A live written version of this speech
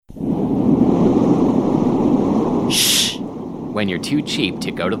when you're too cheap to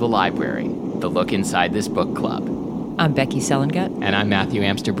go to the library. The look inside this book club. I'm Becky Sellengut. And I'm Matthew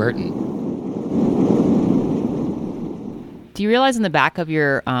Amster Burton. Do you realize in the back of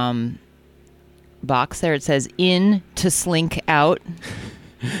your box there it says "in to slink out"?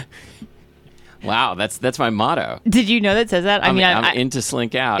 Wow, that's my motto. Did you know that says that? I'm in to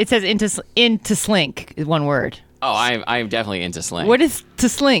slink out. It says "in to slink" is one word. Oh, I'm definitely into slink. What is to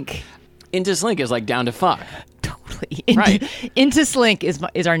slink? Into slink is like down to fuck. Totally. Right. Into slink is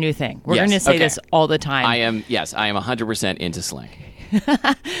our new thing. We're going to say this all the time. I am 100% into slink.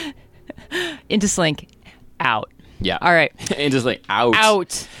 Into slink, out. Yeah. All right. Into slink, out.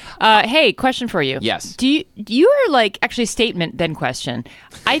 Out. Hey, question for you. Yes. You are like, actually statement then question.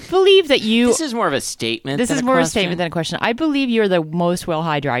 I believe that you... This is more of a statement This than is a more question. of a statement than a question. I believe you're the most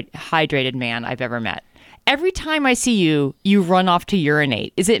well-hydrated man I've ever met. Every time I see you, you run off to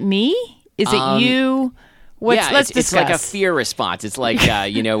urinate. Is it me? Is it you? Let's discuss. It's like a fear response. It's like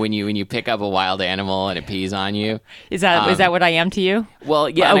when you pick up a wild animal and it pees on you. Is that what I am to you? Well,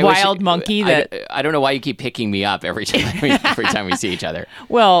 yeah, a wild monkey. I don't know why you keep picking me up every time we see each other.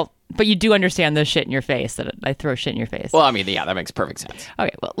 Well, but you do understand the shit in your face, that I throw shit in your face. Well, I mean, yeah, that makes perfect sense.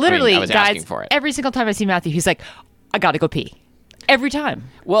 Okay, well, literally, I was guys, asking for it. Every single time I see Matthew, he's like, I gotta go pee. Every time.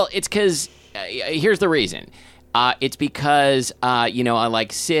 Well, it's because here's the reason. It's because, I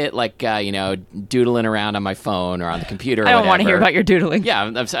sit doodling around on my phone or on the computer or I don't want to hear about your doodling.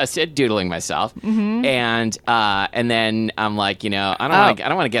 Yeah, I sit doodling myself. Mm-hmm. And then I'm like, I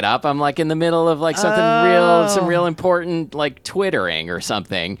don't want to get up. I'm like in the middle of like some real important like twittering or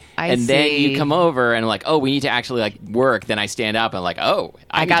something. And then you come over and like, oh, we need to actually like work. Then I stand up and like, oh,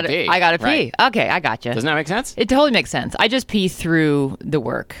 I gotta pee. I gotta pee. Right. Okay, I gotcha. Doesn't that make sense? It totally makes sense. I just pee through the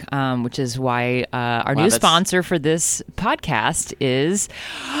work, which is why our new sponsor for this podcast is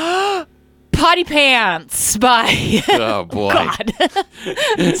Potty Pants by oh boy God.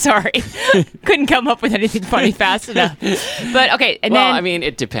 Sorry, couldn't come up with anything funny fast enough. But okay, and then I mean,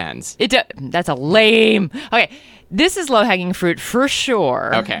 it depends. That's a lame. Okay, this is low hanging fruit for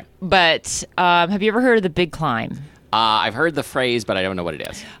sure. Okay, but have you ever heard of the Big Climb? I've heard the phrase, but I don't know what it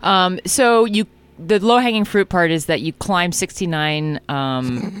is. The low-hanging fruit part is that you climb 69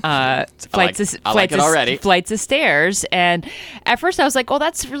 flights of stairs. And at first I was like, oh,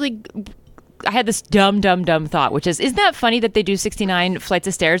 that's really... I had this dumb thought, which is, isn't that funny that they do 69 flights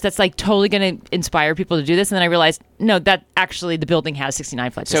of stairs? That's like totally going to inspire people to do this. And then I realized, no, that actually the building has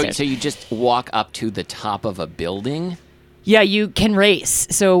 69 flights of stairs. So you just walk up to the top of a building? Yeah, you can race.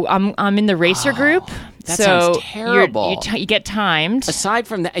 So I'm in the racer group. That sounds terrible. You get timed. Aside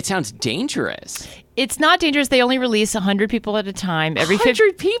from that, it sounds dangerous. It's not dangerous. They only release 100 people at a time.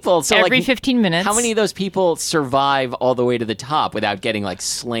 100 people? So every 15 minutes. How many of those people survive all the way to the top without getting like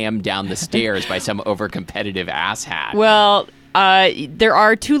slammed down the stairs by some over-competitive asshat? Well... there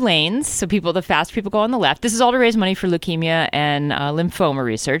are 2 lanes, so the fast people go on the left. This is all to raise money for leukemia and lymphoma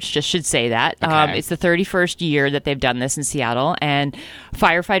research, just should say that. Okay. It's the 31st year that they've done this in Seattle, and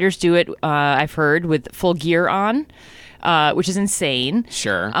firefighters do it, I've heard, with full gear on, which is insane.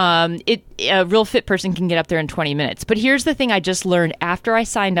 Sure. A real fit person can get up there in 20 minutes. But here's the thing I just learned after I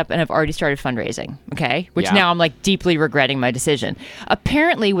signed up and I've already started fundraising, okay? Which now I'm like deeply regretting my decision.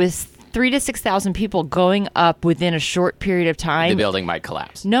 Apparently with 3,000 to 6,000 people going up within a short period of time. The building might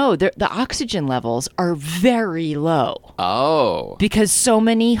collapse. No, the oxygen levels are very low. Oh. Because so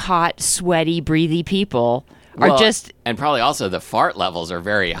many hot, sweaty, breathy people are just... And probably also the fart levels are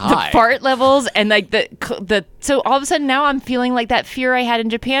very high. The fart levels and like the... So all of a sudden now I'm feeling like that fear I had in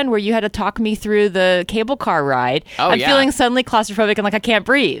Japan where you had to talk me through the cable car ride. I'm feeling suddenly claustrophobic and like I can't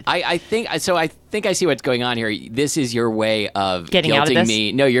breathe. I think I see what's going on here. This is your way of getting out of this?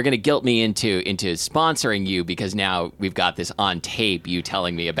 Me. No, you're going to guilt me into sponsoring you because now we've got this on tape, you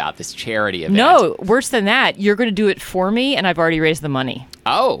telling me about this charity event. No, worse than that. You're going to do it for me and I've already raised the money.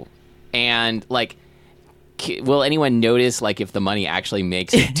 Oh, and like... Will anyone notice, like, if the money actually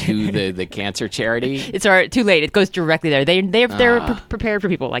makes it to the cancer charity? It's too late. It goes directly there. They're prepared for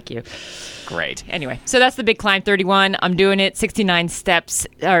people like you. Great. Anyway, so that's the Big Climb 31. I'm doing it. 69 steps,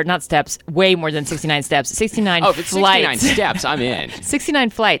 or not steps, way more than 69 steps. 69 if it's flights. 69 steps, I'm in.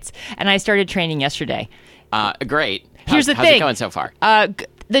 69 flights. And I started training yesterday. Great. Here's the thing. How's it going so far?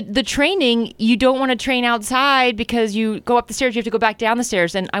 The training, you don't want to train outside because you go up the stairs, you have to go back down the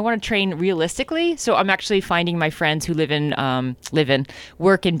stairs, and I want to train realistically. So I'm actually finding my friends who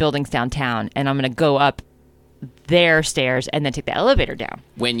work in buildings downtown, and I'm going to go up their stairs and then take the elevator down.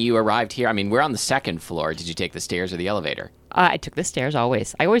 When you arrived here, I mean, we're on the second floor. Did you take the stairs or the elevator? I took the stairs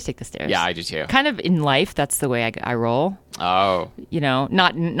always. I always take the stairs. Yeah, I do too. Kind of in life, that's the way I roll. Oh.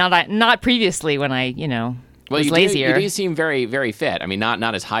 Not previously when I, was lazier. You do seem very, very fit. I mean,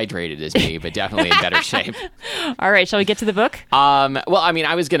 not as hydrated as me, but definitely in better shape. All right, shall we get to the book? Well, I mean,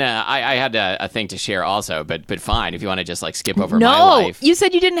 I was gonna. I had a thing to share also, but fine. If you want to just like skip over my life. No, you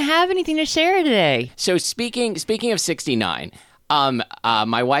said you didn't have anything to share today. So speaking of 69.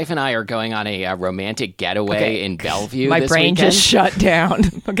 My wife and I are going on a romantic getaway in Bellevue. My this brain weekend. just shut down.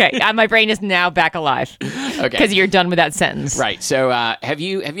 Okay, my brain is now back alive. Okay, because you're done with that sentence. Right. So, have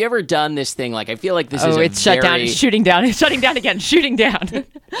you ever done this thing? Like, I feel like this is it's shut down. It's shooting down. It's shutting down again. Shooting down.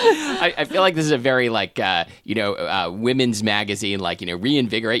 I feel like this is a very like women's magazine. Like,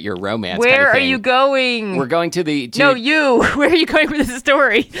 reinvigorate your romance. Where kind of are thing. you going? We're going to the. No, you. Where are you going with this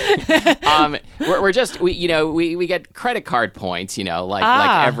story? We're just we get credit card points.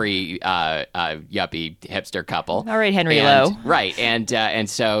 Like every yuppie hipster couple. All right, Henry Lowe. Right, and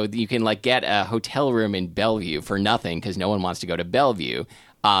so you can like get a hotel room in Bellevue for nothing because no one wants to go to Bellevue.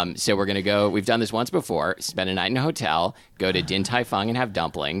 So we're gonna go. We've done this once before. Spend a night in a hotel. Go to Din Tai Fung and have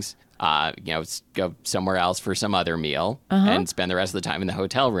dumplings. Go somewhere else for some other meal and spend the rest of the time in the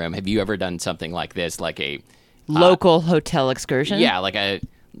hotel room. Have you ever done something like this, like a local hotel excursion? Yeah, like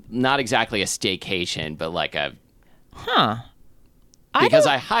not exactly a staycation, but like a. Because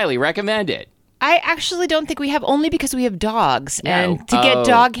I highly recommend it. I actually don't think we have, only because we have dogs. No. And to get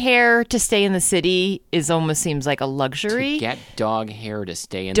dog hair to stay in the city almost seems like a luxury. To get dog hair to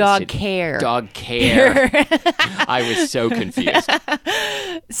stay in the city. Dog care. I was so confused.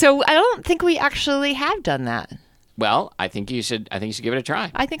 So I don't think we actually have done that. Well, I think you should give it a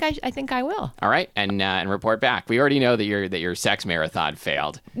try. I think I will. All right, and report back. We already know that your sex marathon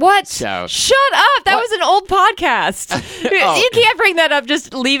failed. What? So shut up. That was an old podcast. You can't bring that up.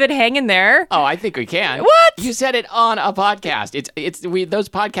 Just leave it hanging there. Oh, I think we can. What? You said it on a podcast. Those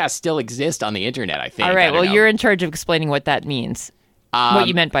podcasts still exist on the internet, I think. All right. Well, you're in charge of explaining what that means. What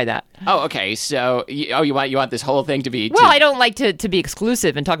you meant by that. Oh, okay. So, you want this whole thing to be... Well, I don't like to be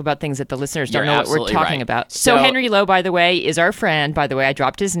exclusive and talk about things that the listeners don't know what we're talking about. So Henry Lowe, by the way, is our friend. By the way, I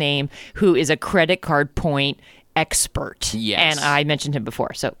dropped his name, who is a credit card point expert. Yes. And I mentioned him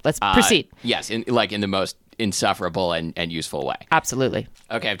before. So let's proceed. Yes, in the most insufferable and useful way. Absolutely.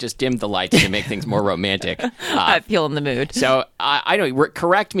 Okay, I've just dimmed the lights to make things more romantic. I feel in the mood. So, I don't...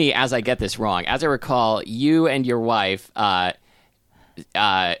 Correct me as I get this wrong. As I recall, you and your wife...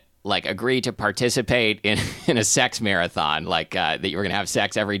 agree to participate in a sex marathon, that you were going to have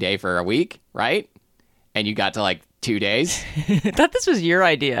sex every day for a week, right? And you got to 2 days. I thought this was your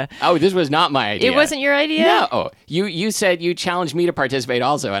idea. Oh, this was not my idea. It wasn't your idea? No. Oh, you said you challenged me to participate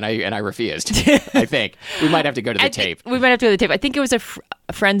also, and I refused. I think we might have to go to the tape. We might have to go to the tape. I think it was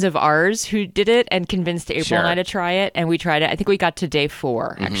friends of ours who did it and convinced April and I to try it, and we tried it. I think we got to day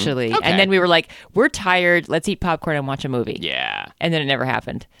 4 actually, and then we were like, "We're tired. Let's eat popcorn and watch a movie." Yeah, and then it never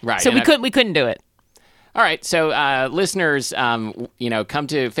happened. Right. So we couldn't do it. All right, so listeners, come to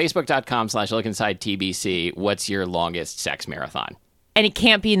facebook.com/lookinsidetbc. What's your longest sex marathon? And it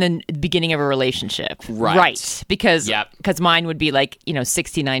can't be in the beginning of a relationship. Right. Because mine would be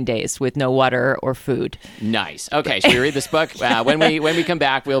 69 days with no water or food. Nice. Okay, so we read this book. When we come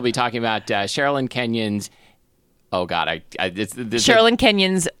back, we'll be talking about Sherilyn Kenyon's... Oh, God. Sherilyn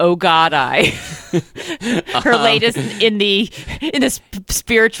Kenyon's Oh, God, I. Her latest in the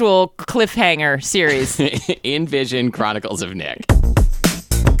spiritual cliffhanger series. In-Vision Chronicles of Nick.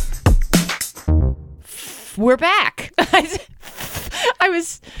 We're back. I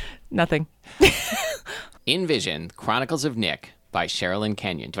was... Nothing. In-Vision Chronicles of Nick by Sherilyn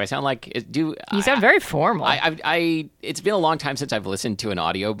Kenyon. Do I sound like... You sound very formal. It's been a long time since I've listened to an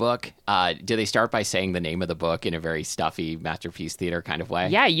audiobook. Do they start by saying the name of the book in a very stuffy Masterpiece Theater kind of way?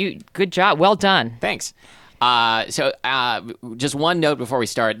 Yeah, good job. Well done. Thanks. So just one note before we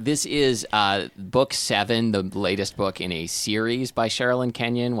start. This is book 7, the latest book in a series by Sherilyn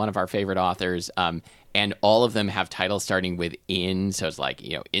Kenyon, one of our favorite authors. And all of them have titles starting with in. So it's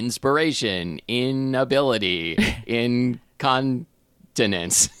inspiration, inability, incontinence.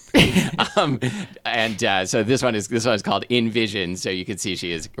 So this one is called In Vision. So you can see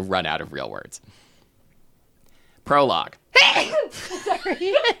she has run out of real words. Prologue.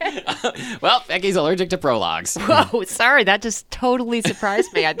 Sorry. Well, Becky's allergic to prologues. Whoa, sorry. That just totally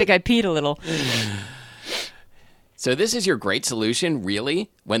surprised me. I think I peed a little. So this is your great solution,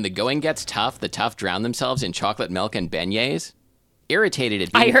 really? When the going gets tough, the tough drown themselves in chocolate milk and beignets? Irritated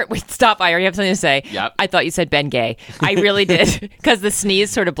at being... I heard... Wait, stop. I already have something to say. Yep. I thought you said Ben Gay. I really did. Because the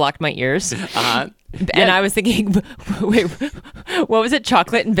sneeze sort of blocked my ears. Uh-huh. And I was thinking, wait, what was it?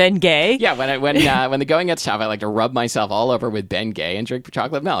 Chocolate and Ben Gay? Yeah, when the going gets tough, I like to rub myself all over with Ben Gay and drink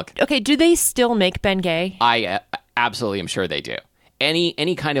chocolate milk. Okay, do they still make Ben Gay? I absolutely am sure they do.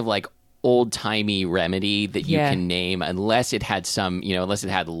 Any kind of old-timey remedy that you can name, unless it had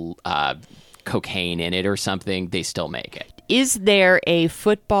cocaine in it or something, they still make it. Is there a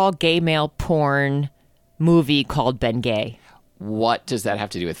football gay male porn movie called Bengay? What does that have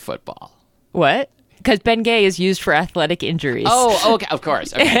to do with football? What? Because Bengay is used for athletic injuries. Oh, okay, of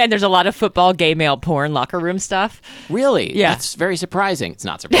course. Okay. And there's a lot of football gay male porn locker room stuff. Really? Yeah. That's very surprising. It's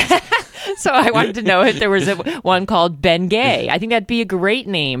not surprising. So I wanted to know if there was one called Bengay. I think that'd be a great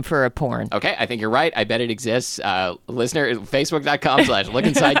name for a porn. Okay, I think you're right. I bet it exists. Listener,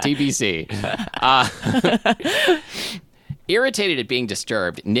 facebook.com/lookinsidetbc. Irritated at being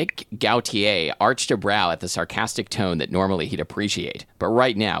disturbed, Nick Gautier arched a brow at the sarcastic tone that normally he'd appreciate. But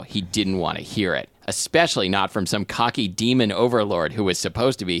right now, he didn't want to hear it, especially not from some cocky demon overlord who was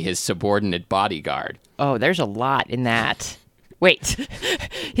supposed to be his subordinate bodyguard. Oh, there's a lot in that. Wait,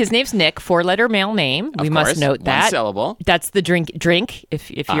 his name's Nick, 4-letter male name. We must note that. 1 syllable. That's the drink.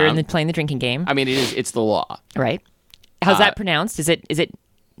 If you're playing the drinking game. I mean, it's the law. Right. How's that pronounced? Is it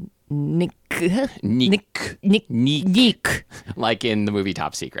Nick? Nick. Like in the movie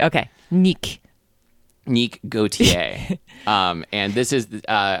Top Secret. Okay. Nick Gautier. And this is,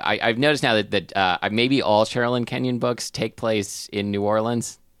 I've noticed now that maybe all Cheryl and Kenyon books take place in New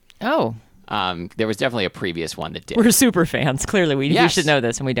Orleans. Oh. There was definitely a previous one that did. We're super fans. Clearly, we should know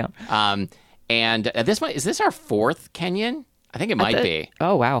this, and we don't. And is this our 4th Kenyon? I think it might be.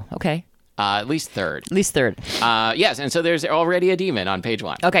 Oh, wow. Okay. At least 3rd. Yes, and so there's already a demon on page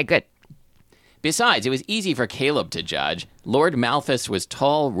 1. Okay, good. Besides, it was easy for Caleb to judge. Lord Malthus was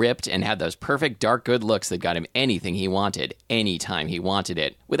tall, ripped, and had those perfect dark good looks that got him anything he wanted, anytime he wanted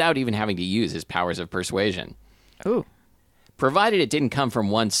it, without even having to use his powers of persuasion. Ooh. Provided it didn't come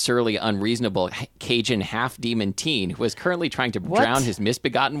from one surly, unreasonable Cajun half-demon teen who was currently trying to drown his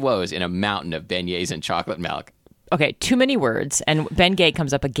misbegotten woes in a mountain of beignets and chocolate milk. Okay, too many words, and Bengay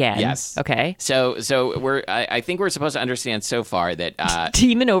comes up again. Yes. Okay. So I think we're supposed to understand so far that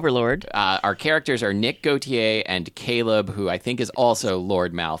Demon Overlord. Our characters are Nick Gautier and Caleb, who I think is also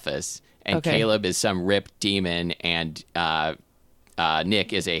Lord Malthus, and Caleb is some ripped demon, and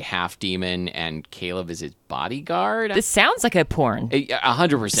Nick is a half demon, and Caleb is his bodyguard. This sounds like a porn.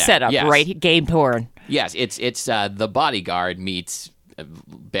 100% setup, yes. Right? Game porn. Yes, it's the bodyguard meets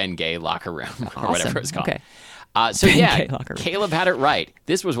Bengay locker room or whatever it's called. Okay. Caleb had it right.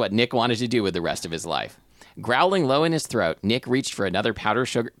 This was what Nick wanted to do with the rest of his life. Growling low in his throat, Nick reached for another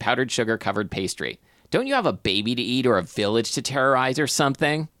powdered sugar-covered pastry. Don't you have a baby to eat or a village to terrorize or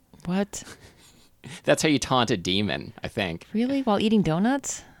something? What? That's how you taunt a demon, I think. Really? While eating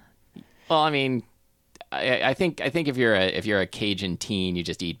donuts? Well, I mean, I think if you're a Cajun teen, you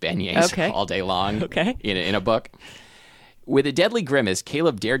just eat beignets all day long. In a book. With a deadly grimace,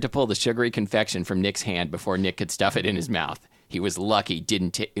 Caleb dared to pull the sugary confection from Nick's hand before Nick could stuff it in his mouth. He was lucky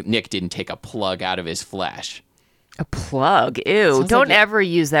Nick didn't take a plug out of his flesh. A plug? Ew. Sounds Don't ever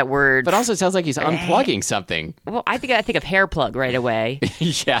use that word. But also it sounds like he's unplugging something. Well, I think of hair plug right away.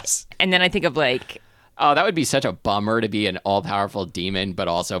 Yes. And then I think of like... Oh, that would be such a bummer to be an all-powerful demon, but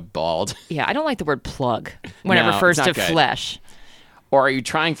also bald. Yeah, I don't like the word plug when it refers to flesh. Or are you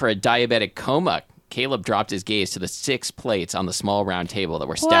trying for a diabetic coma? Caleb dropped his gaze to the 6 plates on the small round table that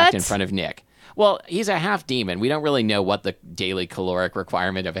were stacked in front of Nick. Well, he's a half demon. We don't really know what the daily caloric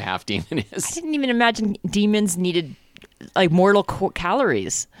requirement of a half demon is. I didn't even imagine demons needed like mortal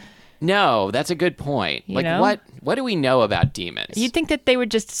calories. No, that's a good point. You know? What do we know about demons? You'd think that they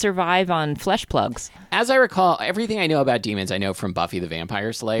would just survive on flesh plugs. As I recall, everything I know about demons I know from Buffy the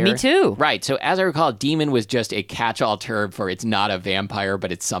Vampire Slayer. Me too. Right. So as I recall, demon was just a catch-all term for it's not a vampire,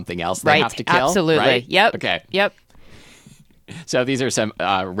 but it's something else they have to kill. Absolutely. Right? Yep. Okay. Yep. So these are some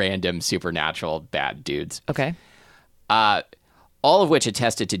random supernatural bad dudes. Okay. All of which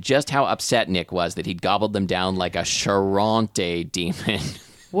attested to just how upset Nick was that he'd gobbled them down like a Charonte demon.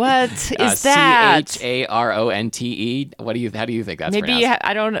 What is that? Charonte. How do you think that's Maybe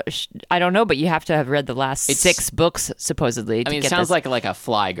pronounced? I don't know, but you have to have read the last 6 books supposedly. I mean, it sounds like a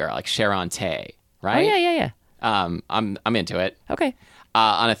fly girl, like Charonte, right? Oh yeah. I'm into it. Okay.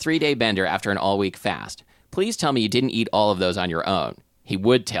 On a 3-day bender after an all-week fast, please tell me you didn't eat all of those on your own. He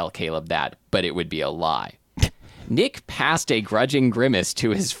would tell Caleb that, but it would be a lie. Nick passed a grudging grimace to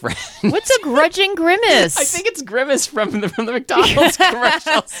his friend. What's a grudging grimace? I think it's Grimace from the McDonald's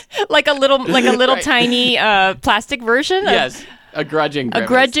commercials. like a little right. Tiny plastic version? Yes, a grudging grimace. A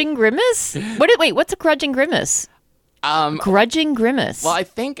grudging grimace? What's a grudging grimace? Grudging grimace. Well, I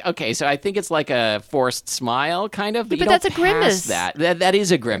think it's like a forced smile, kind of. But you that's don't a grimace. That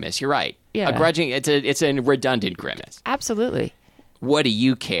is a grimace. You're right. Yeah. A grudging. It's a redundant grimace. Absolutely. What do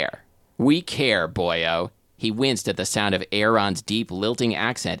you care? We care, boyo. He winced at the sound of Aaron's deep, lilting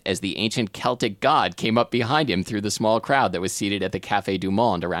accent as the ancient Celtic god came up behind him through the small crowd that was seated at the Café du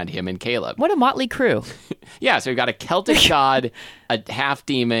Monde around him and Caleb. What a motley crew. Yeah, so we've got a Celtic god, a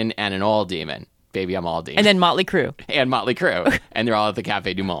half-demon, and an all-demon. Baby, I'm all demon. And then Motley Crue. And Motley Crue. And they're all at the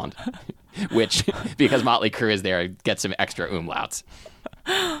Café du Monde. Which, because Motley Crue is there, gets some extra umlauts.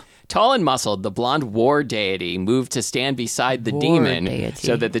 Tall and muscled, the blonde war deity moved to stand beside the demon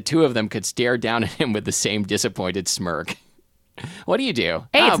so that the two of them could stare down at him with the same disappointed smirk. What do you do?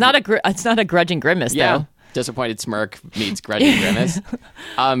 Hey, it's not a grudging grimace, though. Disappointed smirk meets grudging grimace.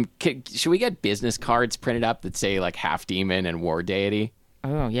 Should we get business cards printed up that say like half demon and war deity?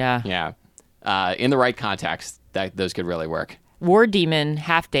 Oh, yeah. Yeah. In the right context, those could really work. War demon,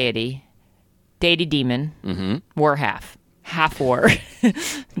 half deity, deity demon, war half. Half war.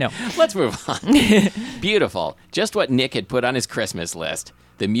 No. Let's move on. Beautiful. Just what Nick had put on his Christmas list.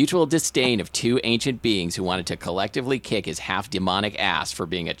 The mutual disdain of two ancient beings who wanted to collectively kick his half-demonic ass for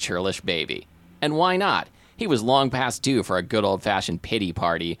being a churlish baby. And why not? He was long past due for a good old-fashioned pity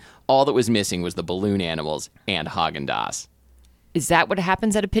party. All that was missing was the balloon animals and Haagen-Dazs. Is that what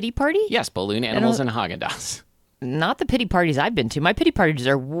happens at a pity party? Yes, balloon animals and Haagen-Dazs. Not the pity parties I've been to. My pity parties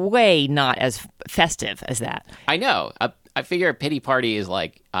are way not as festive as that. I know. I figure a pity party is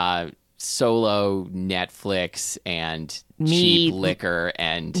like solo Netflix and cheap liquor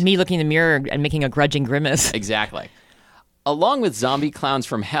and... Me looking in the mirror and making a grudging grimace. Exactly. Along with zombie clowns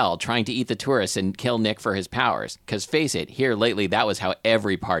from hell trying to eat the tourists and kill Nick for his powers. Because face it, here lately that was how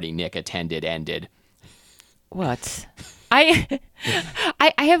every party Nick attended ended. What? I'd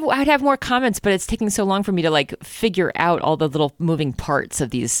have more comments, but it's taking so long for me to like figure out all the little moving parts of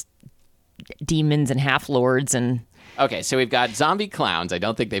these demons and half-lords and... Okay, so we've got zombie clowns. I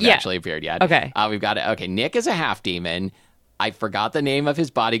don't think they've actually appeared yet. Okay. We've got, Nick is a half-demon. I forgot the name of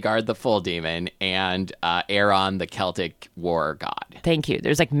his bodyguard, the full demon, and Aaron, the Celtic war god. Thank you.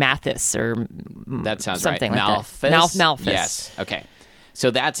 There's like Mathis or that sounds something right. Like that. Malphus. Yes. Okay.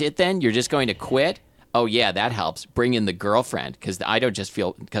 So that's it then? You're just going to quit? Oh, yeah, that helps. Bring in the girlfriend, because I don't just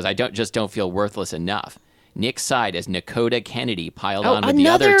feel worthless enough. Nick sighed as Nakota Kennedy piled on with the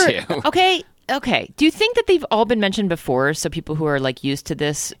other two. Okay. Do you think that they've all been mentioned before? So people who are like used to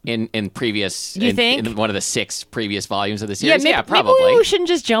this in previous, think? In one of the 6 previous volumes of the series, yeah, probably. Maybe we shouldn't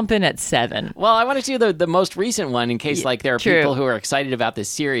just jump in at 7. Well, I want to do the most recent one in case like there are people who are excited about this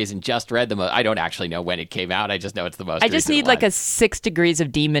series and just read the I don't actually know when it came out. I just know it's the most. I just need like a 6 degrees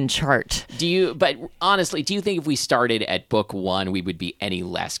of demon chart. But honestly, do you think if we started at book 1, we would be any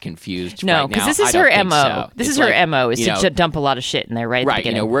less confused? No, because this is her MO. So. This is her MO is to dump a lot of shit in there, right? Right.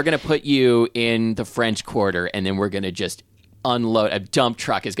 We're going to put you in the French Quarter, and then we're going to just unload. A dump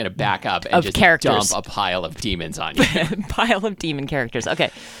truck is going to back up and just dump a pile of demons on you. Pile of demon characters.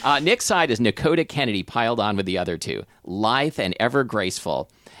 Okay. Nick's side is Nakota Kennedy piled on with the other two, lithe and ever graceful.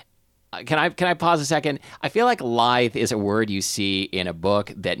 Can I pause a second? I feel like lithe is a word you see in a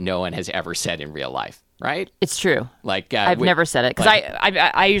book that no one has ever said in real life, right? It's true. Like I've never said it because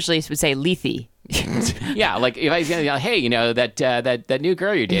I usually would say lethe. Yeah, like if I was gonna, hey, that new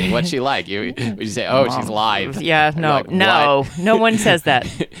girl you're dating, what's she like? Would you say, oh, she's lithe? Yeah, no, like, no one says that.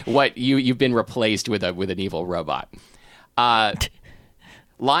 What you've been replaced with an evil robot.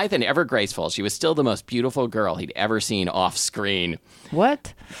 Lithe and ever graceful, she was still the most beautiful girl he'd ever seen off screen.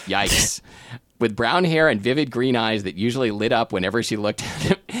 What? Yikes. With brown hair and vivid green eyes that usually lit up whenever she looked at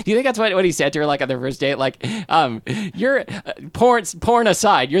him. Do you think that's what he said to her, like, on their first date? Like, you're, porn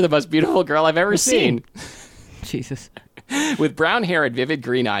aside, you're the most beautiful girl I've ever seen. Jesus. With brown hair and vivid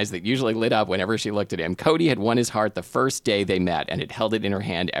green eyes that usually lit up whenever she looked at him, Cody had won his heart the first day they met and had held it in her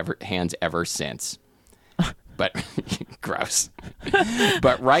hands ever since. But, gross.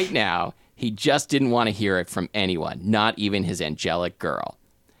 But right now, he just didn't want to hear it from anyone, not even his angelic girl.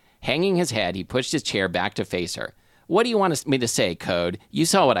 Hanging his head, he pushed his chair back to face her. What do you want me to say, Code? You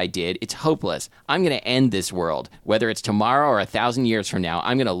saw what I did. It's hopeless. I'm going to end this world. Whether it's tomorrow or 1,000 years from now,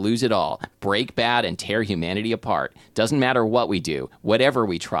 I'm going to lose it all. Break bad and tear humanity apart. Doesn't matter what we do, whatever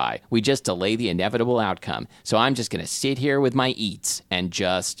we try. We just delay the inevitable outcome. So I'm just going to sit here with my eats and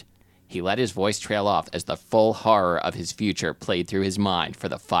just... He let his voice trail off as the full horror of his future played through his mind for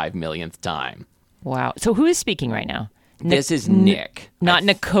the 5 millionth time. Wow. So who is speaking right now? This is Nick. Not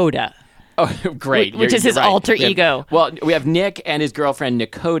Nakota. Oh, great. Which is his alter ego. Well, we have Nick and his girlfriend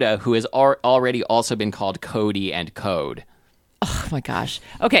Nakota, who has already also been called Cody and Code. Oh, my gosh.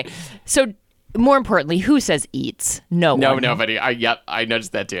 Okay. So, more importantly, who says eats? No one. No, nobody. I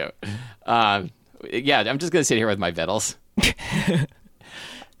noticed that too. I'm just going to sit here with my vittles.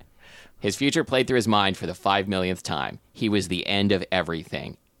 His future played through his mind for the 5 millionth time. He was the end of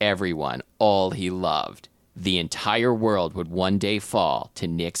everything, everyone, all he loved. the entire world would one day fall to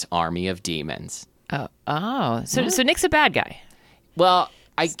Nick's army of demons. So Nick's a bad guy. Well,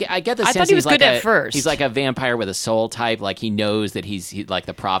 I get the sense thought he was good at first. He's like a vampire with a soul type. Like he knows that he's like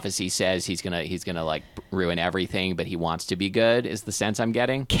the prophecy says he's gonna like ruin everything, but he wants to be good. Is the sense I'm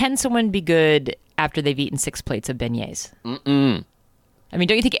getting? Can someone be good after they've eaten 6 plates of beignets? I mean,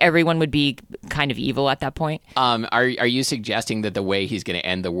 don't you think everyone would be kind of evil at that point? Are you suggesting that the way he's going to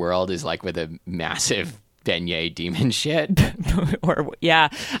end the world is like with a massive beignet demon shit? I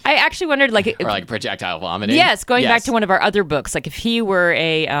actually wondered, like, or like projectile vomiting. Yes, going back to one of our other books, like if he were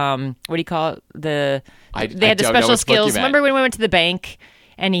a what do you call it? They had the special skills. Remember when we went to the bank?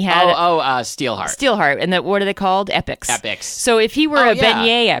 And he had Steelheart. Steelheart, and what are they called? Epics. So if he were a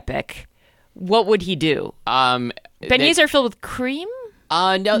beignet epic, what would he do? Beignets are filled with cream.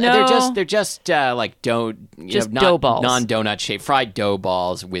 No, they're just like dough balls, non-donut shaped fried dough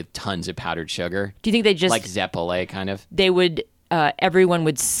balls with tons of powdered sugar. Do you think they just like Zeppole kind of? They would. Everyone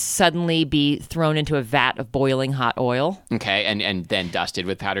would suddenly be thrown into a vat of boiling hot oil. Okay, and then dusted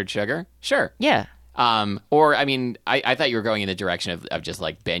with powdered sugar. Sure. Yeah. Or I mean, I thought you were going in the direction of just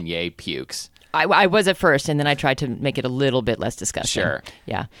like beignet pukes. I was at first, and then I tried to make it a little bit less disgusting. Sure.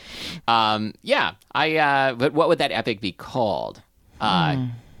 Yeah. But what would that epic be called?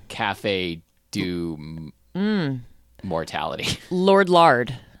 Cafe du Mortality. Lord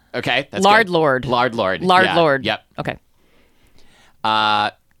Lard. Okay, that's Lard good. Lord. Lard Lord. Lard Lord. Yep. Okay.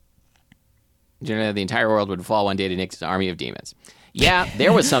 The entire world would fall one day to Nick's army of demons. Yeah,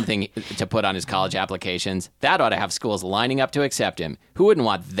 there was something to put on his college applications. That ought to have schools lining up to accept him. Who wouldn't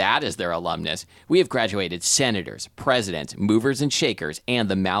want that as their alumnus? We have graduated senators, presidents, movers and shakers, and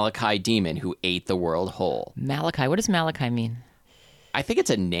the Malachi demon who ate the world whole. Malachi? What does Malachi mean? I think it's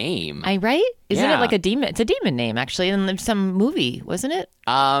a name. Right? Isn't it like a demon? It's a demon name, actually, in some movie, wasn't it?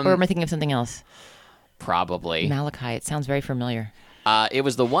 Or am I thinking of something else? Probably. Malachi. It sounds very familiar. It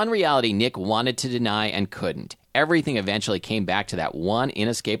was the one reality Nick wanted to deny and couldn't. Everything eventually came back to that one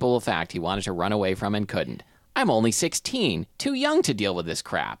inescapable fact he wanted to run away from and couldn't. I'm only 16, too young to deal with this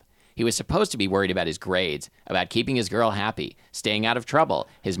crap. He was supposed to be worried about his grades, about keeping his girl happy, staying out of trouble,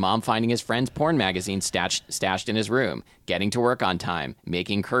 his mom finding his friend's porn magazine stashed in his room, getting to work on time,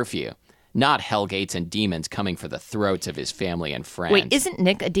 making curfew. Not hellgates and demons coming for the throats of his family and friends. Wait, isn't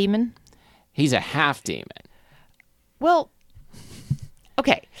Nick a demon? He's a half-demon. Well,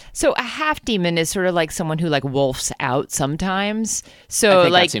 okay, so a half demon is sort of like someone who like wolfs out sometimes. So I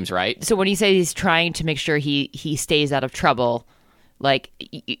think like that seems right. So when you say he's trying to make sure he stays out of trouble, like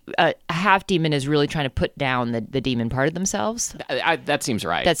a half demon is really trying to put down the demon part of themselves. That seems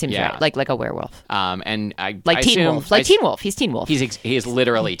right. That seems right. Like a werewolf. And like Teen Wolf. Like Teen Wolf. He's Teen Wolf. He is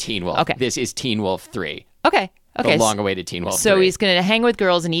literally Teen Wolf. Okay. This is Teen Wolf 3. Okay. The long-awaited Teen Wolf 3. So he's going to hang with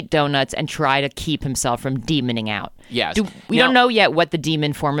girls and eat donuts and try to keep himself from demoning out. Yes. We don't know yet what the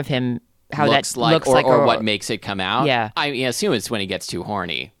demon form of him, how looks that like, looks like. Or what makes it come out. Yeah. I assume it's when he gets too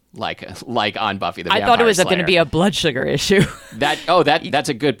horny, like on Buffy the Vampire Slayer. I thought it was going to be a blood sugar issue. That's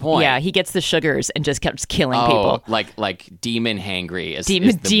a good point. Yeah, he gets the sugars and just keeps killing people. Like demon hangry is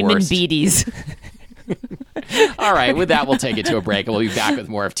demon worst. beaties. All right, with that, we'll take it to a break, and we'll be back with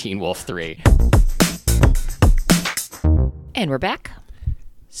more of Teen Wolf 3. And we're back.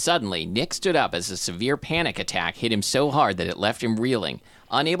 Suddenly, Nick stood up as a severe panic attack hit him so hard that it left him reeling.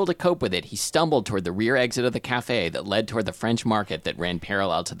 Unable to cope with it, he stumbled toward the rear exit of the cafe that led toward the French market that ran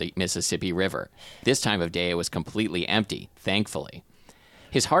parallel to the Mississippi River. This time of day, it was completely empty, thankfully.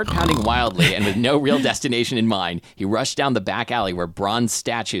 His heart pounding wildly and with no real destination in mind, he rushed down the back alley where bronze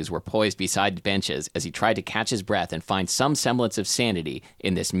statues were poised beside benches as he tried to catch his breath and find some semblance of sanity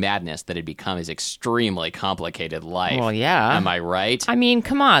in this madness that had become his extremely complicated life. Well, yeah. Am I right? I mean,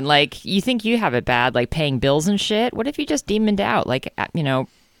 come on. Like, you think you have it bad, like paying bills and shit? What if you just demoned out? Like,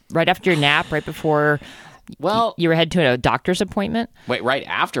 right after your nap, right before you were headed to a doctor's appointment? Wait, right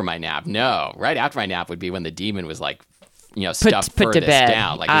after my nap? No. Right after my nap would be when the demon was like, stuff put to bed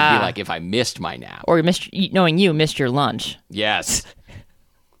down. Like, it would be like if I missed my nap. Or knowing you missed your lunch. Yes.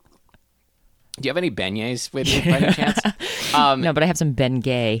 Do you have any beignets with you by any chance? No, but I have some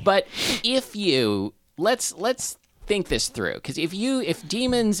Bengay. But if you... Let's think this through. Because if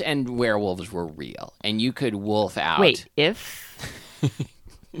demons and werewolves were real, and you could wolf out... Wait, if...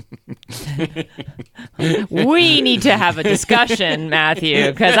 We need to have a discussion,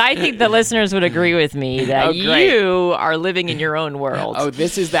 Matthew, because I think the listeners would agree with me that you are living in your own world. Oh,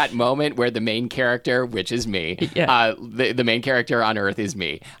 this is that moment where the main character, which is me, the main character on Earth is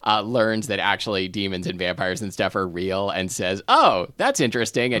me, learns that actually demons and vampires and stuff are real and says, oh, that's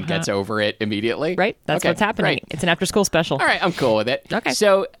interesting, and gets over it immediately. Right, that's what's happening. Right. It's an after-school special. All right, I'm cool with it. Okay.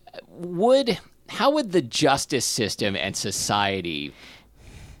 So how would the justice system and society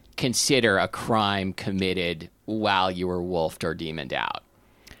consider a crime committed while you were wolfed or demoned out?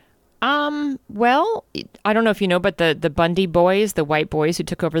 Well, I don't know if you know, but the Bundy boys, the white boys who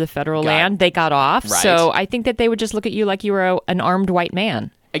took over the federal land, they got off. Right. So I think that they would just look at you like you were an armed white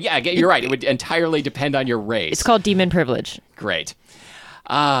man. Yeah, you're right. It would entirely depend on your race. It's called demon privilege. Great.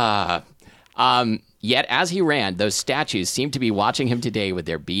 Yet as he ran, those statues seemed to be watching him today with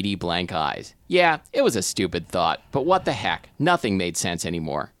their beady blank eyes. Yeah, it was a stupid thought, but what the heck? Nothing made sense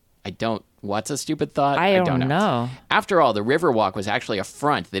anymore. What's a stupid thought? I don't know. After all, the Riverwalk was actually a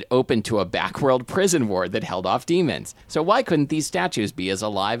front that opened to a backworld prison ward that held off demons. So why couldn't these statues be as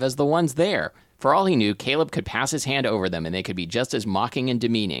alive as the ones there? For all he knew, Caleb could pass his hand over them and they could be just as mocking and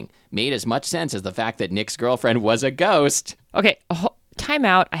demeaning. Made as much sense as the fact that Nick's girlfriend was a ghost. Okay, time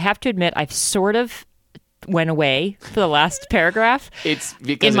out. I have to admit, I've sort of went away for the last paragraph. It's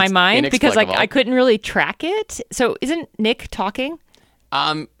because in my mind because I couldn't really track it. So isn't Nick talking?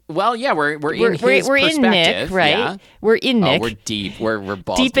 Well, yeah, we're in his perspective. In Nick, right? Yeah. We're in Nick. Oh, we're deep. We're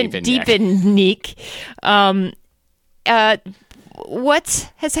balls deep in Nick.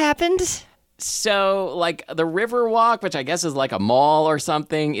 What has happened? So, like, the Riverwalk, which I guess is like a mall or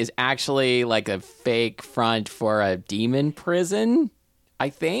something, is actually like a fake front for a demon prison, I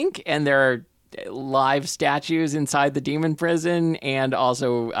think. And there are live statues inside the demon prison. And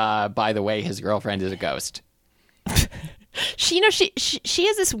also, by the way, his girlfriend is a ghost. She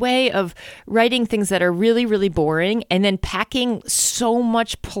has this way of writing things that are really, really boring and then packing so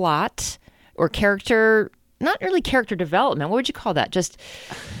much plot or character, not really character development. What would you call that? Just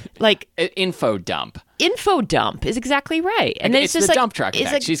like info dump. Info dump is exactly right. And then it's just the like dump truck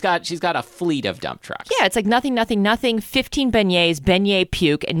effect. She's got a fleet of dump trucks. Yeah, it's like nothing, 15 beignets, beignet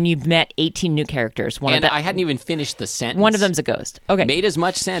puke, and you've met 18 new characters. I hadn't even finished the sentence. One of them's a ghost. Okay. Made as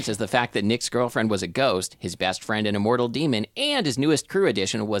much sense as the fact that Nick's girlfriend was a ghost, his best friend an immortal demon, and his newest crew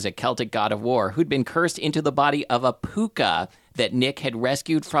addition was a Celtic god of war who'd been cursed into the body of a puka that Nick had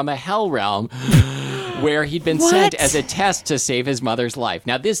rescued from a hell realm where he'd been sent as a test to save his mother's life.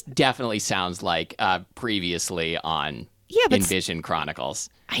 Now, this definitely sounds like previously on Envision Chronicles.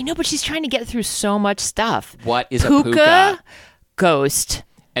 I know, but she's trying to get through so much stuff. What is a puka? Ghost.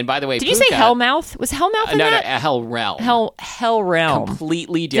 And by the way, did you say Hellmouth? Was Hellmouth in that? No, Hell Realm. Hell Realm.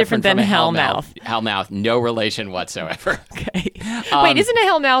 Completely different than from Hellmouth. Hellmouth, no relation whatsoever. Okay. Wait, isn't a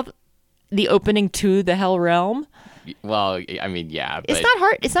Hellmouth the opening to the Hell Realm? Well, I mean, yeah. But it's not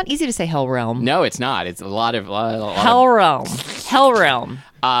hard. It's not easy to say Hell Realm. No, it's not. It's a lot of Hell Realm. Hell Realm.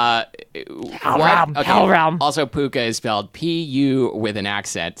 Hell Realm. Also, puka is spelled P-U with an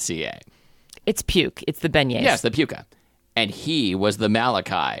accent C-A. It's puke. It's the beignets. Yes, the puka. And he was the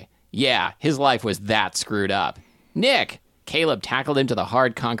Malachi. Yeah, his life was that screwed up. Nick! Caleb tackled him to the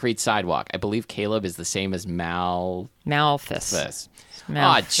hard concrete sidewalk. I believe Caleb is the same as Malphus.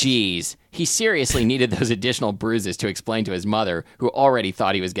 Aw, jeez. He seriously needed those additional bruises to explain to his mother, who already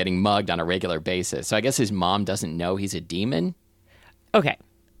thought he was getting mugged on a regular basis. So I guess his mom doesn't know he's a demon? Okay.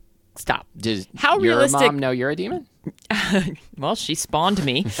 Stop. Does How your realistic... mom know you're a demon? Well, she spawned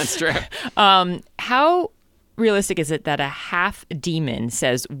me. That's true. How realistic is it that a half demon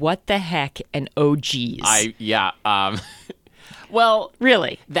says, what the heck, and oh, geez? Well,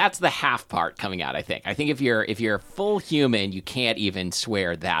 really, that's the half part coming out. I think if you're full human, you can't even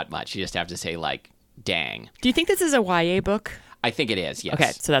swear that much. You just have to say like, "Dang." Do you think this is a YA book? I think it is. Yes.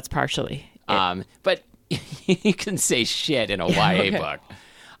 Okay, so that's partially it. But you can say shit in a YA book.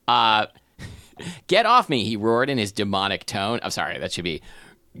 Get off me! He roared in his demonic tone. I'm sorry, that should be.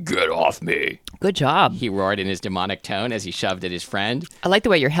 Get off me! Good job. He roared in his demonic tone as he shoved at his friend. I like the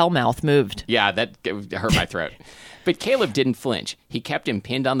way your hell mouth moved. Yeah, that hurt my throat. But Caleb didn't flinch. He kept him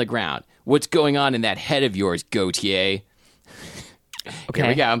pinned on the ground. What's going on in that head of yours, Gautier? Okay. Here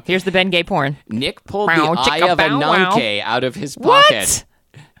we go. Here's the Ben Gay porn. Nick pulled the eye of Ananke out of his pocket.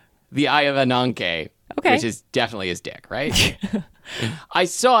 What? The eye of Ananke. Okay. Which is definitely his dick, right? I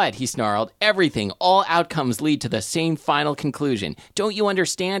saw it, he snarled. Everything, all outcomes lead to the same final conclusion. Don't you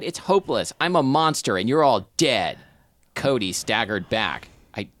understand? It's hopeless. I'm a monster and you're all dead. Cody staggered back.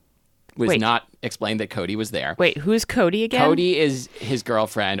 Not explained that Cody was there. Wait, who's Cody again? Cody is his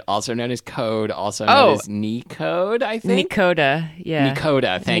girlfriend, also known as Code, also known as Nicode, I think. Nicoda, yeah.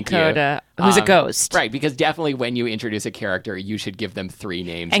 Nicoda, thank you. Nicoda, who's a ghost. Right, because definitely when you introduce a character, you should give them 3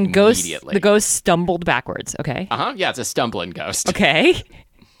 names and immediately. The ghost stumbled backwards, okay? Yeah, it's a stumbling ghost. Okay.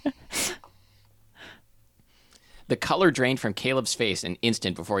 The color drained from Caleb's face an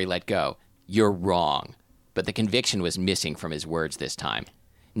instant before he let go. You're wrong. But the conviction was missing from his words this time.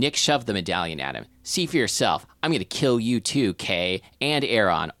 Nick shoved the medallion at him. See for yourself. I'm going to kill you too, Kay, and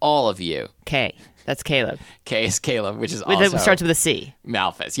Aaron, all of you. Kay. That's Caleb. Kay is Caleb, which is also... It starts with a C.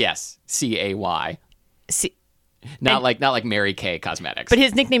 Malphas, yes. C-A-Y. C. Not like Mary Kay Cosmetics. But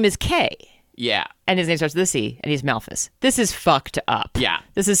his nickname is Kay. Yeah. And his name starts with a C, and he's Malphas. This is fucked up. Yeah.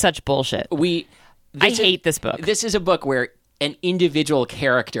 This is such bullshit. I hate this book. This is a book where an individual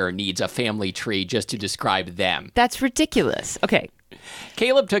character needs a family tree just to describe them. That's ridiculous. Okay.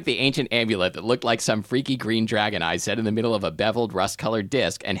 Caleb took the ancient amulet that looked like some freaky green dragon eye set in the middle of a beveled, rust-colored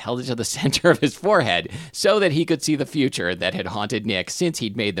disc and held it to the center of his forehead so that he could see the future that had haunted Nick since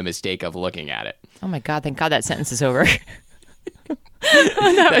he'd made the mistake of looking at it. Oh my God, thank God that sentence is over.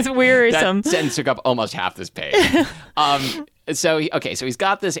 That was wearisome. That sentence took up almost half this page. So he's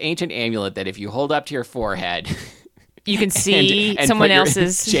got this ancient amulet that if you hold up to your forehead... You can see and someone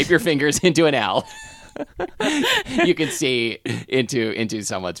else's... Shape your fingers into an L. You can see into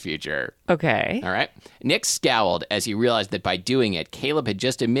someone's future. Okay. All right. Nick scowled as he realized that by doing it, Caleb had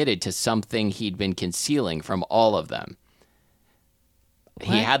just admitted to something he'd been concealing from all of them. What?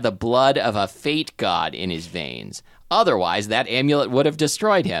 He had the blood of a fate god in his veins. Otherwise, that amulet would have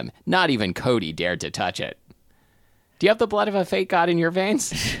destroyed him. Not even Cody dared to touch it. Do you have the blood of a fate god in your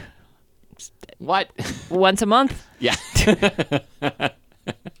veins? What? Once a month? Yeah.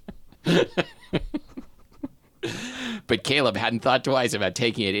 But Caleb hadn't thought twice about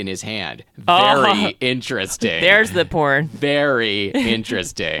taking it in his hand. Very interesting. There's the porn. Very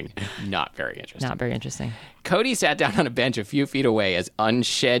interesting. Not very interesting. Not very interesting. Cody sat down on a bench a few feet away as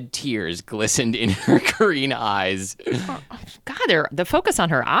unshed tears glistened in her green eyes. Oh, God, the focus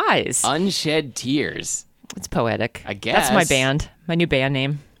on her eyes. Unshed tears. It's poetic. I guess. That's my band. My new band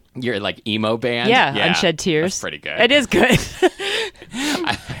name. Your emo band? Yeah, Unshed Tears. That's pretty good. It is good.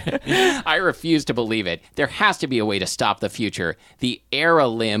 I refuse to believe it. There has to be a way to stop the future. The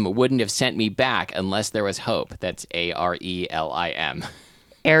Heirloom wouldn't have sent me back unless there was hope. That's Arelim.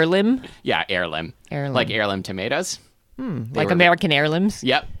 Heirloom? Yeah, heirloom. Like heirloom tomatoes. Like American heirlooms?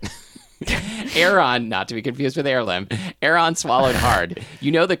 Yep. Aaron, not to be confused with heirloom. Aaron swallowed hard.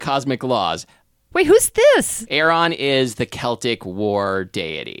 You know the cosmic laws. Wait, who's this? Aaron is the Celtic war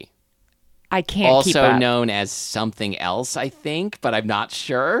deity. I can't keep up. Also known as something else, I think, but I'm not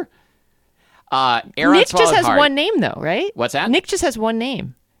sure. Nick just has one name, though, right? What's that? Nick just has one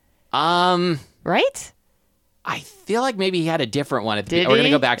name. Right? I feel like maybe he had a different one. Did We're going to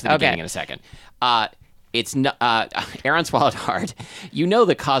go back to the beginning in a second. It's Aaron swallowed hard. You know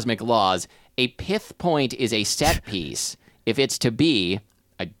the cosmic laws. A pith point is a set piece. If it's to be...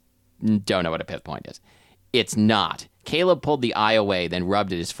 Don't know what a pith point is. It's not. Caleb pulled the eye away, then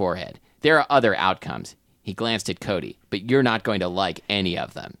rubbed at his forehead. There are other outcomes. He glanced at Cody, but you're not going to like any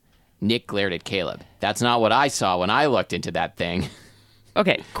of them. Nick glared at Caleb. That's not what I saw when I looked into that thing.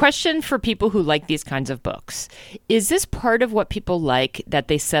 Okay, question for people who like these kinds of books. Is this part of what people like, that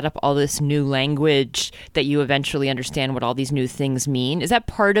they set up all this new language, that you eventually understand what all these new things mean? Is that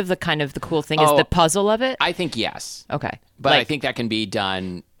part of the kind of the cool thing, is the puzzle of it? I think yes. Okay. But I think that can be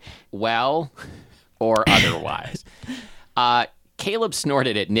done well or otherwise. Caleb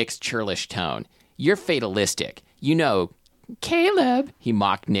snorted at Nick's churlish tone. You're fatalistic. You know, Caleb. He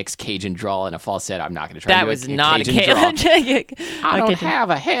mocked Nick's Cajun drawl in a falsetto. I'm not going to try that to do was not Cajun a Cajun drawl. I don't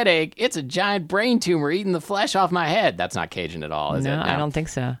have a headache. It's a giant brain tumor eating the flesh off my head. That's not Cajun at all, is it? No, I don't think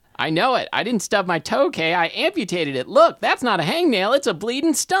so. I know it. I didn't stub my toe, Kay. I amputated it. Look, that's not a hangnail. It's a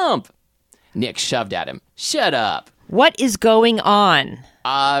bleeding stump. Nick shoved at him. Shut up. What is going on?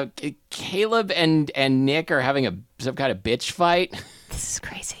 Caleb and Nick are having some kind of bitch fight. This is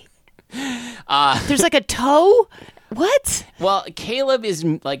crazy. There's like a toe? What? Well, Caleb is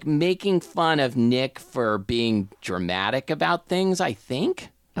like making fun of Nick for being dramatic about things, I think.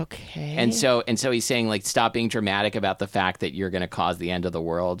 Okay. And so he's saying, like, stop being dramatic about the fact that you're going to cause the end of the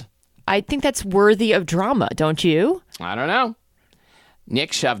world. I think that's worthy of drama, don't you? I don't know.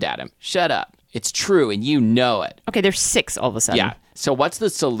 Nick shoved at him. Shut up. It's true, and you know it. Okay, there's 6 all of a sudden. Yeah. So what's the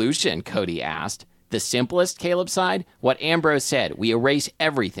solution, Cody asked. The simplest, Caleb sighed. What Ambrose said. We erase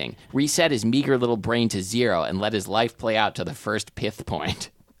everything, reset his meager little brain to 0, and let his life play out to the first pith point.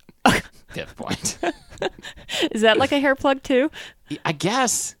 Pith point. Is that like a hair plug, too? I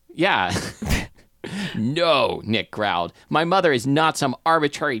guess. Yeah. No, Nick growled. My mother is not some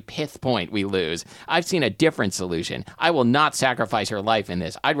arbitrary pith point we lose. I've seen a different solution. I will not sacrifice her life in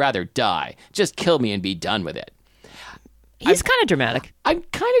this. I'd rather die. Just kill me and be done with it. He's kind of dramatic. I'm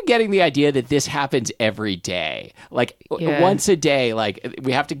kind of getting the idea that this happens every day. Like, once a day, like,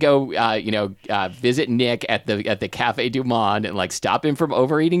 we have to go, visit Nick at the Cafe Du Monde and, like, stop him from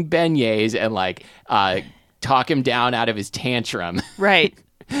overeating beignets and, like, talk him down out of his tantrum. Right.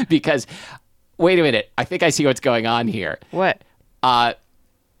 Because, wait a minute, I think I see what's going on here. What?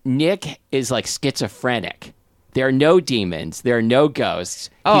 Nick is like schizophrenic. There are no demons. There are no ghosts.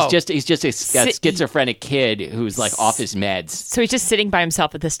 Oh. He's just a schizophrenic kid who's like off his meds. So he's just sitting by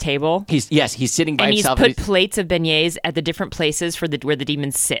himself at this table? He's sitting by himself. And he's put plates of beignets at the different places where the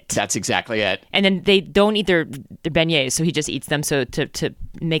demons sit. That's exactly it. And then they don't eat the beignets, so he just eats them to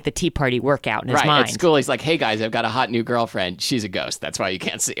make the tea party work out in his mind. Right, at school he's like, hey guys, I've got a hot new girlfriend. She's a ghost. That's why you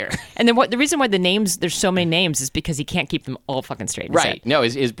can't see her. And then the reason why there's so many names is because he can't keep them all fucking straight in his head. No,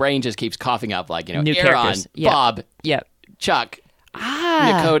 his brain just keeps coughing up like, new Aaron, characters. Bob, yep. Chuck,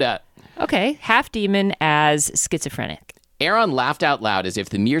 Nakota. Okay, half demon as schizophrenic. Aaron laughed out loud as if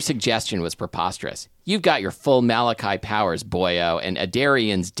the mere suggestion was preposterous. You've got your full Malachi powers, boyo, and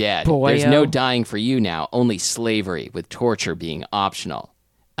Adarian's dead. Boyo. There's no dying for you now, only slavery, with torture being optional.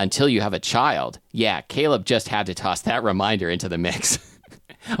 Until you have a child. Yeah, Caleb just had to toss that reminder into the mix.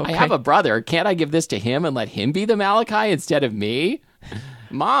 Okay. I have a brother. Can't I give this to him and let him be the Malachi instead of me?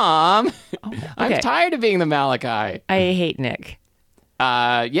 Mom, okay. I'm tired of being the Malachi. I hate Nick.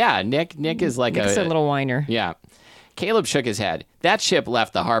 Nick is like Nick's a little whiner. Yeah. Caleb shook his head. That ship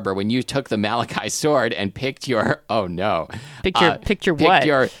left the harbor when you took the Malachi sword and picked your... Oh, no. Picked your what? Picked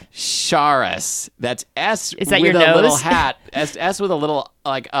your Sharas. That's S is that with your a nose? Little hat. S with a little,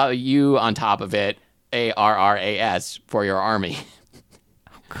 like, U on top of it. ARRAS for your army.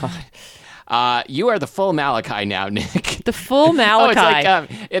 Oh, God. You are the full Malachi now, Nick. The full Malachi. Oh,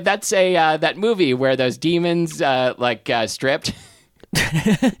 it's like, that's that movie where those demons, stripped...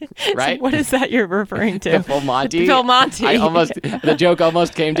 Right? So what is that you're referring to? The Full Monty. Full Monty. The joke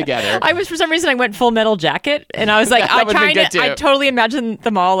almost came together. For some reason I went Full Metal Jacket, and I was like, I totally imagine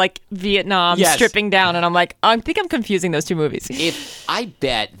them all like Vietnam stripping down, and I'm like, I think I'm confusing those two movies. I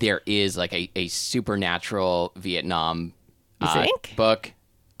bet there is like a supernatural Vietnam book.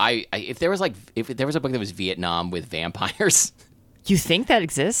 If there was a book that was Vietnam with vampires. You think that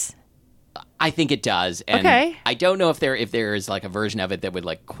exists? I think it does. And okay. I don't know if there is like a version of it that would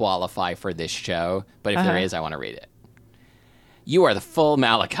like qualify for this show, but if there is, I want to read it. You are the full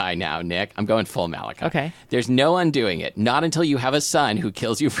Malachi now, Nick. I'm going full Malachi. Okay. There's no undoing it. Not until you have a son who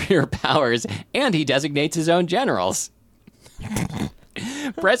kills you for your powers and he designates his own generals.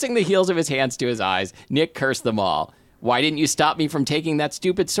 Pressing the heels of his hands to his eyes, Nick cursed them all. Why didn't you stop me from taking that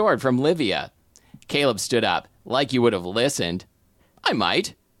stupid sword from Livia? Caleb stood up. Like you would have listened. I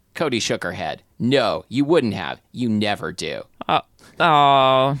might. Cody shook her head. No, you wouldn't have. You never do.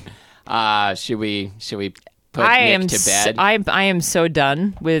 Oh. Should we put Nick to bed? I am so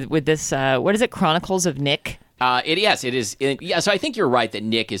done with this. What is it? Chronicles of Nick? It is. So I think you're right that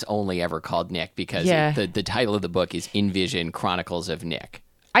Nick is only ever called Nick because the title of the book is Envision Chronicles of Nick.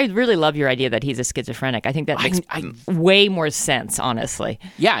 I really love your idea that he's a schizophrenic. I think that makes way more sense, honestly.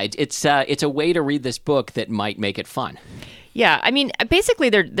 Yeah, it's a way to read this book that might make it fun. Yeah, I mean, basically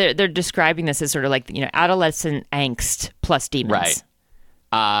they're describing this as sort of like, adolescent angst plus demons. Right.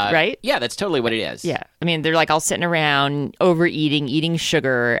 Right? Yeah, that's totally what it is. Yeah. I mean, they're like all sitting around, overeating, eating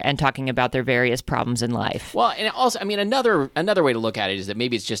sugar, and talking about their various problems in life. Well, and also, I mean, another way to look at it is that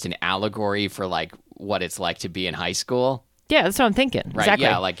maybe it's just an allegory for like what it's like to be in high school. Yeah, that's what I'm thinking. Right. Exactly.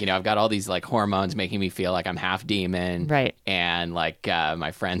 Yeah, like, I've got all these like hormones making me feel like I'm half demon. Right. And like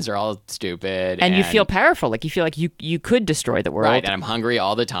my friends are all stupid. And you feel powerful. Like you feel like you could destroy the world. Right. And I'm hungry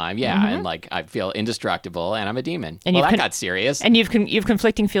all the time. Yeah. Mm-hmm. And like I feel indestructible and I'm a demon. And that got serious. And you've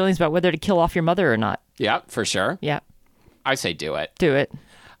conflicting feelings about whether to kill off your mother or not. Yeah, for sure. Yeah. I say do it. Do it.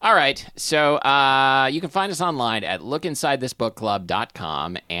 All right, so you can find us online at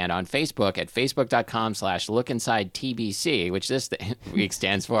lookinsidethisbookclub.com and on Facebook at facebook.com/lookinsidetbc, which this week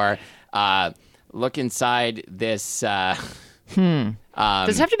stands for Look Inside This... Does it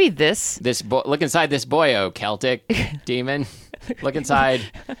have to be this? Look inside this boyo, Celtic demon. Look inside...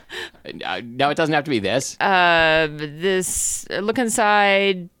 no, it doesn't have to be this. Look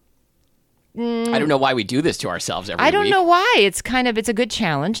inside... I don't know why we do this to ourselves every week. I don't know why. It's a good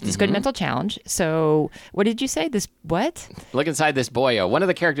challenge. It's a good mental challenge. So, what did you say? This what? Look inside this boyo. One of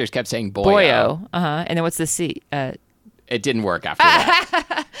the characters kept saying boyo. Boyo. And then what's the C? It didn't work after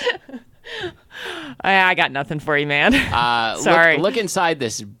that. I got nothing for you, man. Sorry. Look inside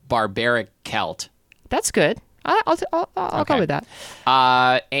this barbaric Celt. That's good. I'll go with that.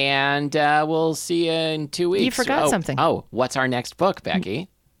 And we'll see you in 2 weeks. You forgot something. Oh, what's our next book, Becky?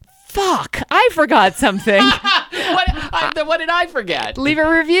 Fuck, I forgot something. What did I forget? Leave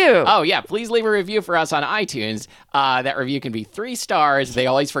a review. Oh, yeah. Please leave a review for us on iTunes. That review can be 3 stars. They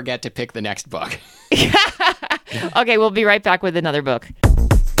always forget to pick the next book. Okay, we'll be right back with another book.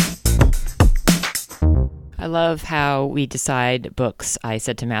 I love how we decide books. I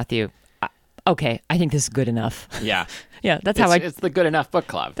said to Matthew, okay, I think this is good enough. Yeah. Yeah, it's the Good Enough Book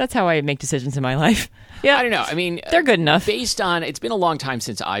Club. That's how I make decisions in my life. Yeah. I don't know. I mean, they're good enough. Based on, it's been a long time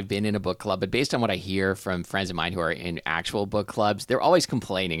since I've been in a book club, but based on what I hear from friends of mine who are in actual book clubs, they're always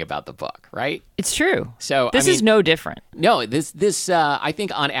complaining about the book, right? It's true. So this is no different. No, this I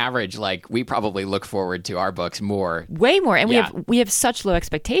think on average, like, we probably look forward to our books more. Way more, and we have such low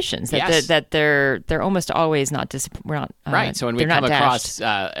expectations that they're almost always not disappointed. Right. So when we come across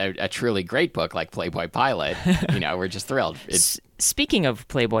a truly great book like Playboy Pilot, we're just thrilled. Speaking of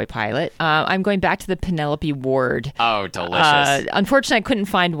Playboy Pilot, I'm going back to the Penelope Ward. Oh, delicious. Unfortunately, I couldn't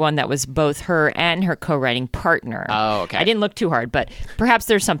find one that was both her and her co-writing partner. Oh, okay. I didn't look too hard, but perhaps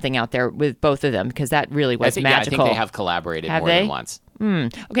there's something out there with both of them, because that really was magical. Yeah, I think they have collaborated than once.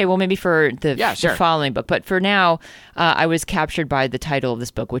 Okay, well, maybe for the following book. But for now, I was captured by the title of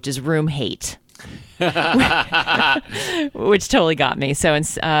this book, which is Room Hate. Which totally got me. So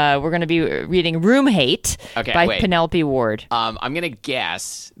we're going to be reading Room Hate by Penelope Ward. I'm going to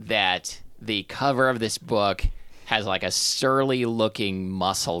guess that the cover of this book has like a surly looking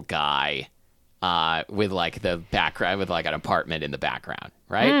muscle guy with like the background, with like an apartment in the background,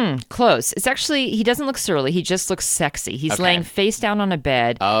 right? Close. It's actually, he doesn't look surly. He just looks sexy. He's laying face down on a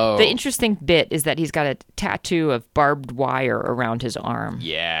bed. Oh. The interesting bit is that he's got a tattoo of barbed wire around his arm.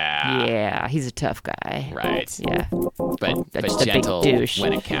 Yeah. Yeah. He's a tough guy. Right. Yeah. But gentle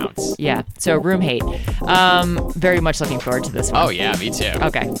when it counts. Yeah. So Room Hate. Very much looking forward to this one. Oh, yeah. Me too.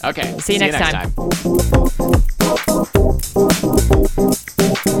 Okay. See you next time.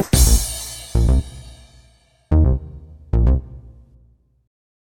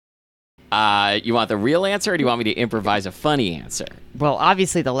 You want the real answer, or do you want me to improvise a funny answer? Well,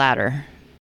 obviously the latter.